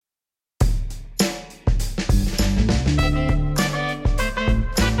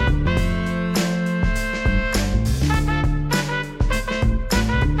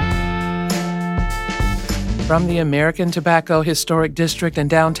From the American Tobacco Historic District in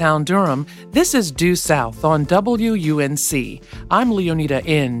downtown Durham, this is Due South on WUNC. I'm Leonida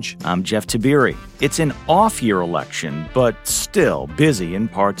Inge. I'm Jeff Tiberii. It's an off-year election, but still busy in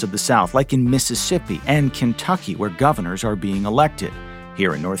parts of the South, like in Mississippi and Kentucky, where governors are being elected.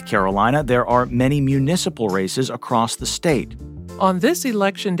 Here in North Carolina, there are many municipal races across the state. On this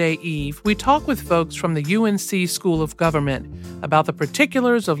Election Day Eve, we talk with folks from the UNC School of Government about the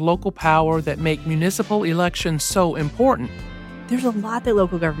particulars of local power that make municipal elections so important. There's a lot that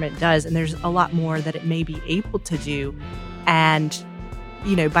local government does, and there's a lot more that it may be able to do. And,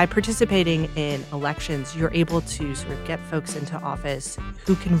 by participating in elections, you're able to sort of get folks into office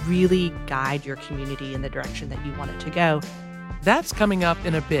who can really guide your community in the direction that you want it to go. That's coming up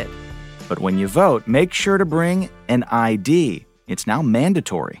in a bit. But when you vote, make sure to bring an ID. It's now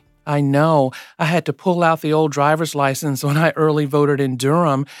mandatory. I know. I had to pull out the old driver's license when I early voted in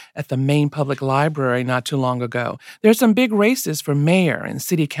Durham at the Maine Public Library not too long ago. There's some big races for mayor and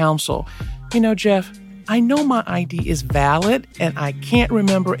city council. Jeff, I know my ID is valid, and I can't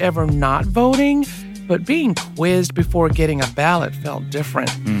remember ever not voting, but being quizzed before getting a ballot felt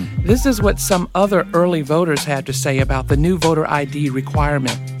different. This is what some other early voters had to say about the new voter ID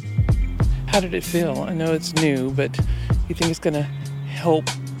requirement. How did it feel? I know it's new, but you think it's going to help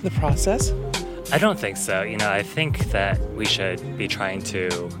the process? I don't think so. I think that we should be trying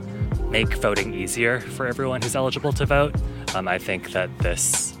to make voting easier for everyone who's eligible to vote. I think that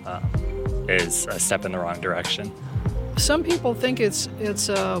this is a step in the wrong direction. Some people think it's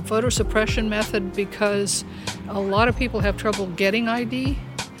a voter suppression method because a lot of people have trouble getting ID,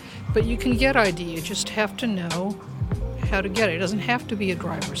 but you can get ID. You just have to know how to get it. It doesn't have to be a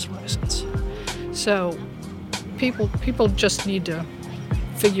driver's license. So people just need to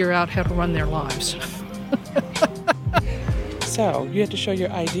figure out how to run their lives. So, you had to show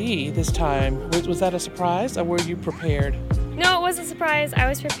your ID this time. Was that a surprise, or were you prepared? No, it was a surprise. I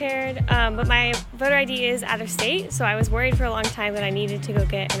was prepared, but my voter ID is out of state, so I was worried for a long time that I needed to go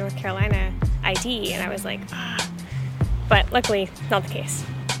get a North Carolina ID, and I was like, But luckily, not the case.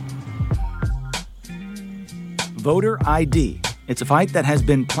 Voter ID. It's a fight that has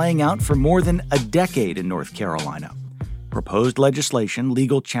been playing out for more than a decade in North Carolina. Proposed legislation,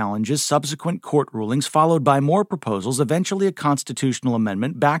 legal challenges, subsequent court rulings, followed by more proposals, eventually a constitutional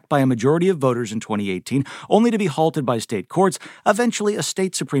amendment backed by a majority of voters in 2018, only to be halted by state courts. Eventually, a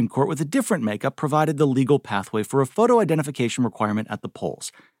state Supreme Court with a different makeup provided the legal pathway for a photo identification requirement at the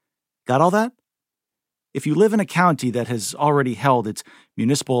polls. Got all that? If you live in a county that has already held its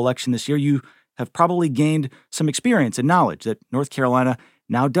municipal election this year, you have probably gained some experience and knowledge that North Carolina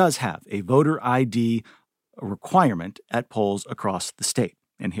now does have a voter ID requirement at polls across the state.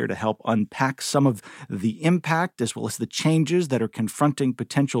 And here to help unpack some of the impact as well as the changes that are confronting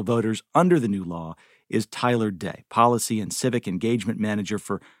potential voters under the new law is Tyler Daye, Policy and Civic Engagement Manager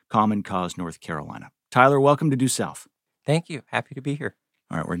for Common Cause North Carolina. Tyler, welcome to Due South. Thank you. Happy to be here.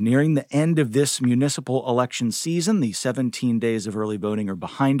 All right, we're nearing the end of this municipal election season. The 17 days of early voting are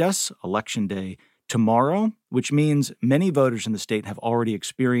behind us. Election Day tomorrow, which means many voters in the state have already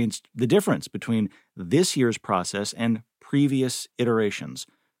experienced the difference between this year's process and previous iterations.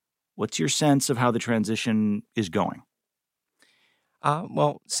 What's your sense of how the transition is going?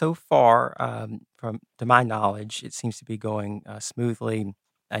 Well, so far, to my knowledge, it seems to be going smoothly.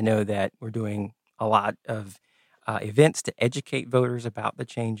 I know that we're doing a lot of events to educate voters about the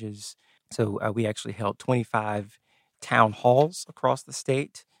changes. So we actually held 25 town halls across the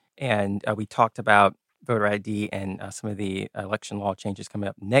state, and we talked about voter ID and some of the election law changes coming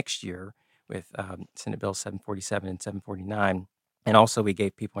up next year with Senate Bill 747 and 749. And also we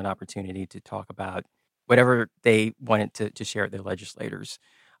gave people an opportunity to talk about whatever they wanted to share with their legislators.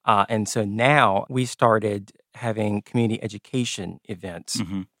 And so now we started having community education events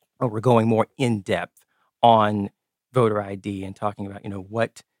where we're going more in depth on voter ID and talking about,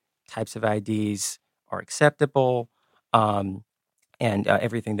 what types of IDs are acceptable, and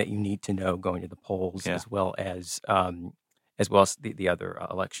everything that you need to know going to the polls, as well as the other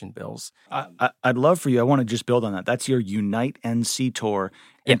election bills. I'd love for you. I want to just build on that. That's your Unite NC tour,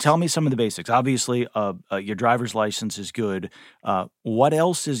 and tell me some of the basics. Obviously, your driver's license is good. What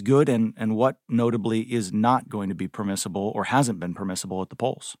else is good, and what notably is not going to be permissible or hasn't been permissible at the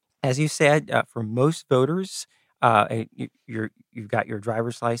polls? As you said, for most voters, you've got your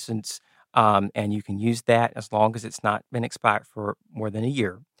driver's license, and you can use that as long as it's not been expired for more than a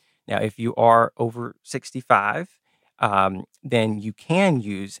year. Now, if you are over 65, then you can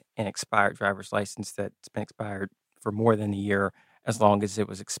use an expired driver's license that's been expired for more than a year, as long as it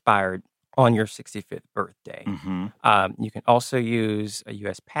was expired on your 65th birthday. Mm-hmm. You can also use a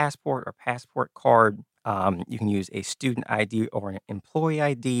U.S. passport or passport card. You can use a student ID or an employee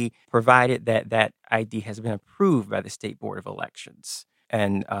ID, provided that that ID has been approved by the State Board of Elections.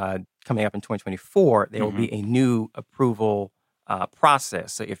 And coming up in 2024, there will be a new approval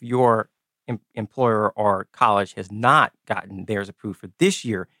process. So if your employer or college has not gotten theirs approved for this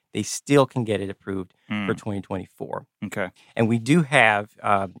year, they still can get it approved for 2024. Okay. And we do have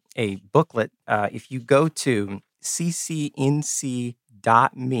a booklet. If you go to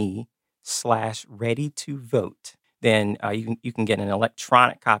ccnc.me/ready-to-vote, then you can get an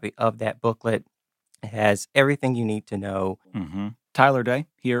electronic copy of that booklet. It has everything you need to know. Mm-hmm. Tyler Daye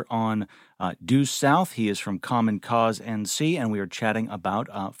here on Due South. He is from Common Cause NC, and we are chatting about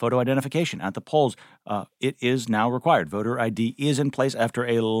photo identification at the polls. It is now required. Voter ID is in place after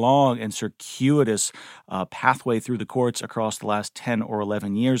a long and circuitous pathway through the courts across the last 10 or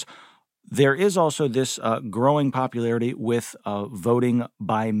 11 years. There is also this growing popularity with voting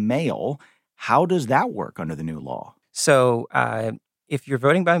by mail. How does that work under the new law? So if you're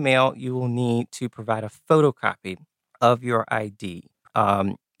voting by mail, you will need to provide a photocopy of your ID.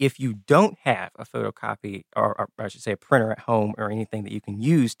 If you don't have a photocopy, or I should say a printer at home or anything that you can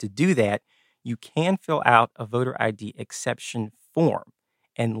use to do that, you can fill out a voter ID exception form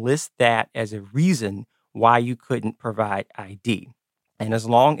and list that as a reason why you couldn't provide ID. And as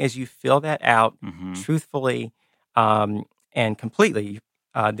long as you fill that out truthfully and completely,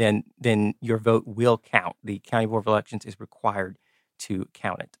 then your vote will count. The County Board of Elections is required to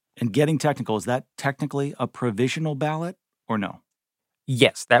count it. And getting technical, is that technically a provisional ballot or no?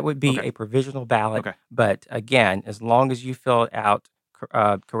 Yes, that would be a provisional ballot. Okay. But again, as long as you fill it out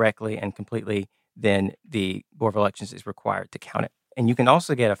correctly and completely, then the Board of Elections is required to count it. And you can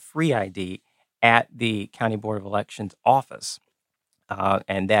also get a free ID at the County Board of Elections office.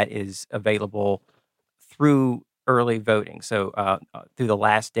 And that is available through early voting. So through the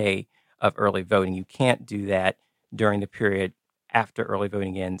last day of early voting. You can't do that during the period after early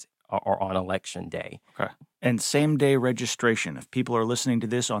voting ends or on election day. Okay. And same-day registration. If people are listening to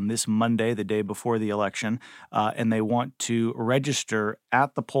this on this Monday, the day before the election, and they want to register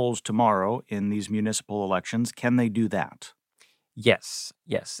at the polls tomorrow in these municipal elections, can they do that? Yes.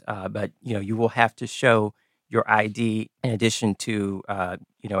 But you will have to show your ID in addition to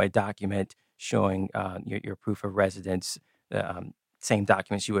a document showing your proof of residence, same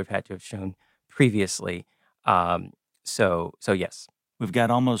documents you would have had to have shown previously. So yes. We've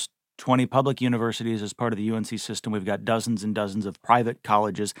got almost 20 public universities as part of the UNC system. We've got dozens and dozens of private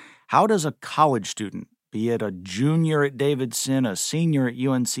colleges. How does a college student, be it a junior at Davidson, a senior at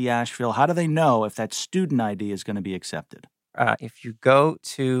UNC Asheville, how do they know if that student ID is going to be accepted? If you go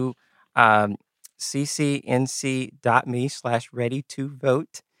to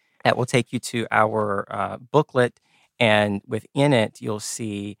ccnc.me/ready-to-vote, that will take you to our booklet, and within it, you'll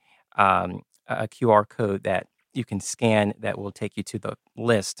see a QR code that you can scan that will take you to the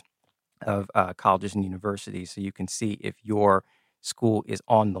list of colleges and universities, so you can see if your school is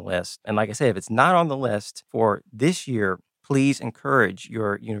on the list. And like I said, if it's not on the list for this year, please encourage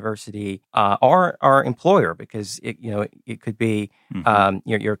your university or our employer, because it could be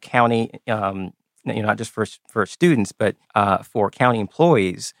your county, not just for students, but for county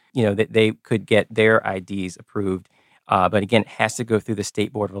employees, that they could get their IDs approved. But again, it has to go through the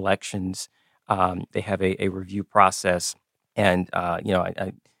State Board of Elections. They have a review process, and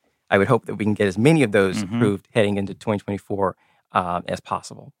I would hope that we can get as many of those approved heading into 2024 as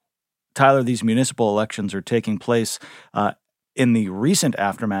possible. Tyler, these municipal elections are taking place in the recent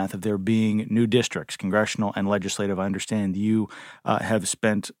aftermath of there being new districts, congressional and legislative. I understand you have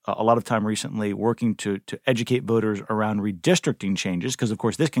spent a lot of time recently working to educate voters around redistricting changes, because, of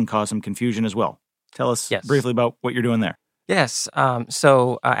course, this can cause some confusion as well. Tell us briefly about what you're doing there. Yes.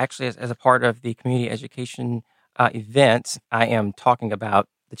 So actually, as a part of the community education events, I am talking about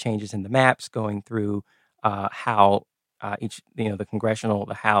the changes in the maps, going through how each, the congressional,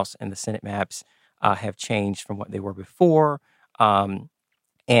 the House, and the Senate maps have changed from what they were before, and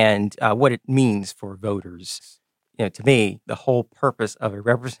what it means for voters. To me, the whole purpose of a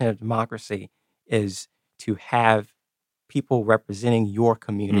representative democracy is to have people representing your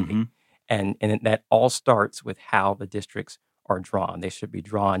community. And that all starts with how the districts are drawn. They should be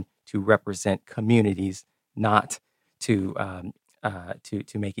drawn to represent communities, not to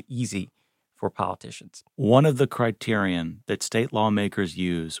make it easy for politicians. One of the criterion that state lawmakers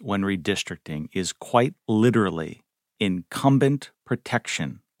use when redistricting is quite literally incumbent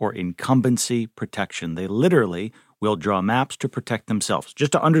protection or incumbency protection. They literally will draw maps to protect themselves.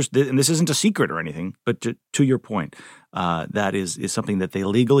 Just to understand, and this isn't a secret or anything, but to your point, that is something that they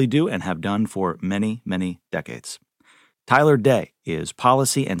legally do and have done for many, many decades. Tyler Daye is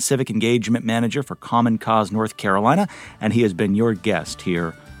Policy and Civic Engagement Manager for Common Cause North Carolina, and he has been your guest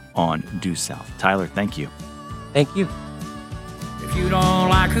here on Due South. Tyler, thank you. Thank you. If you don't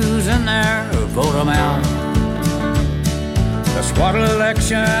like who's in there, vote them out. That's what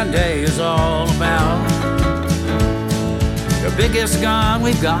election day is all about. The biggest gun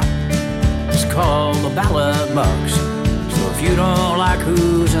we've got is called the ballot box. So if you don't like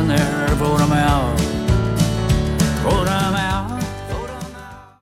who's in there, vote them out. Vote them out.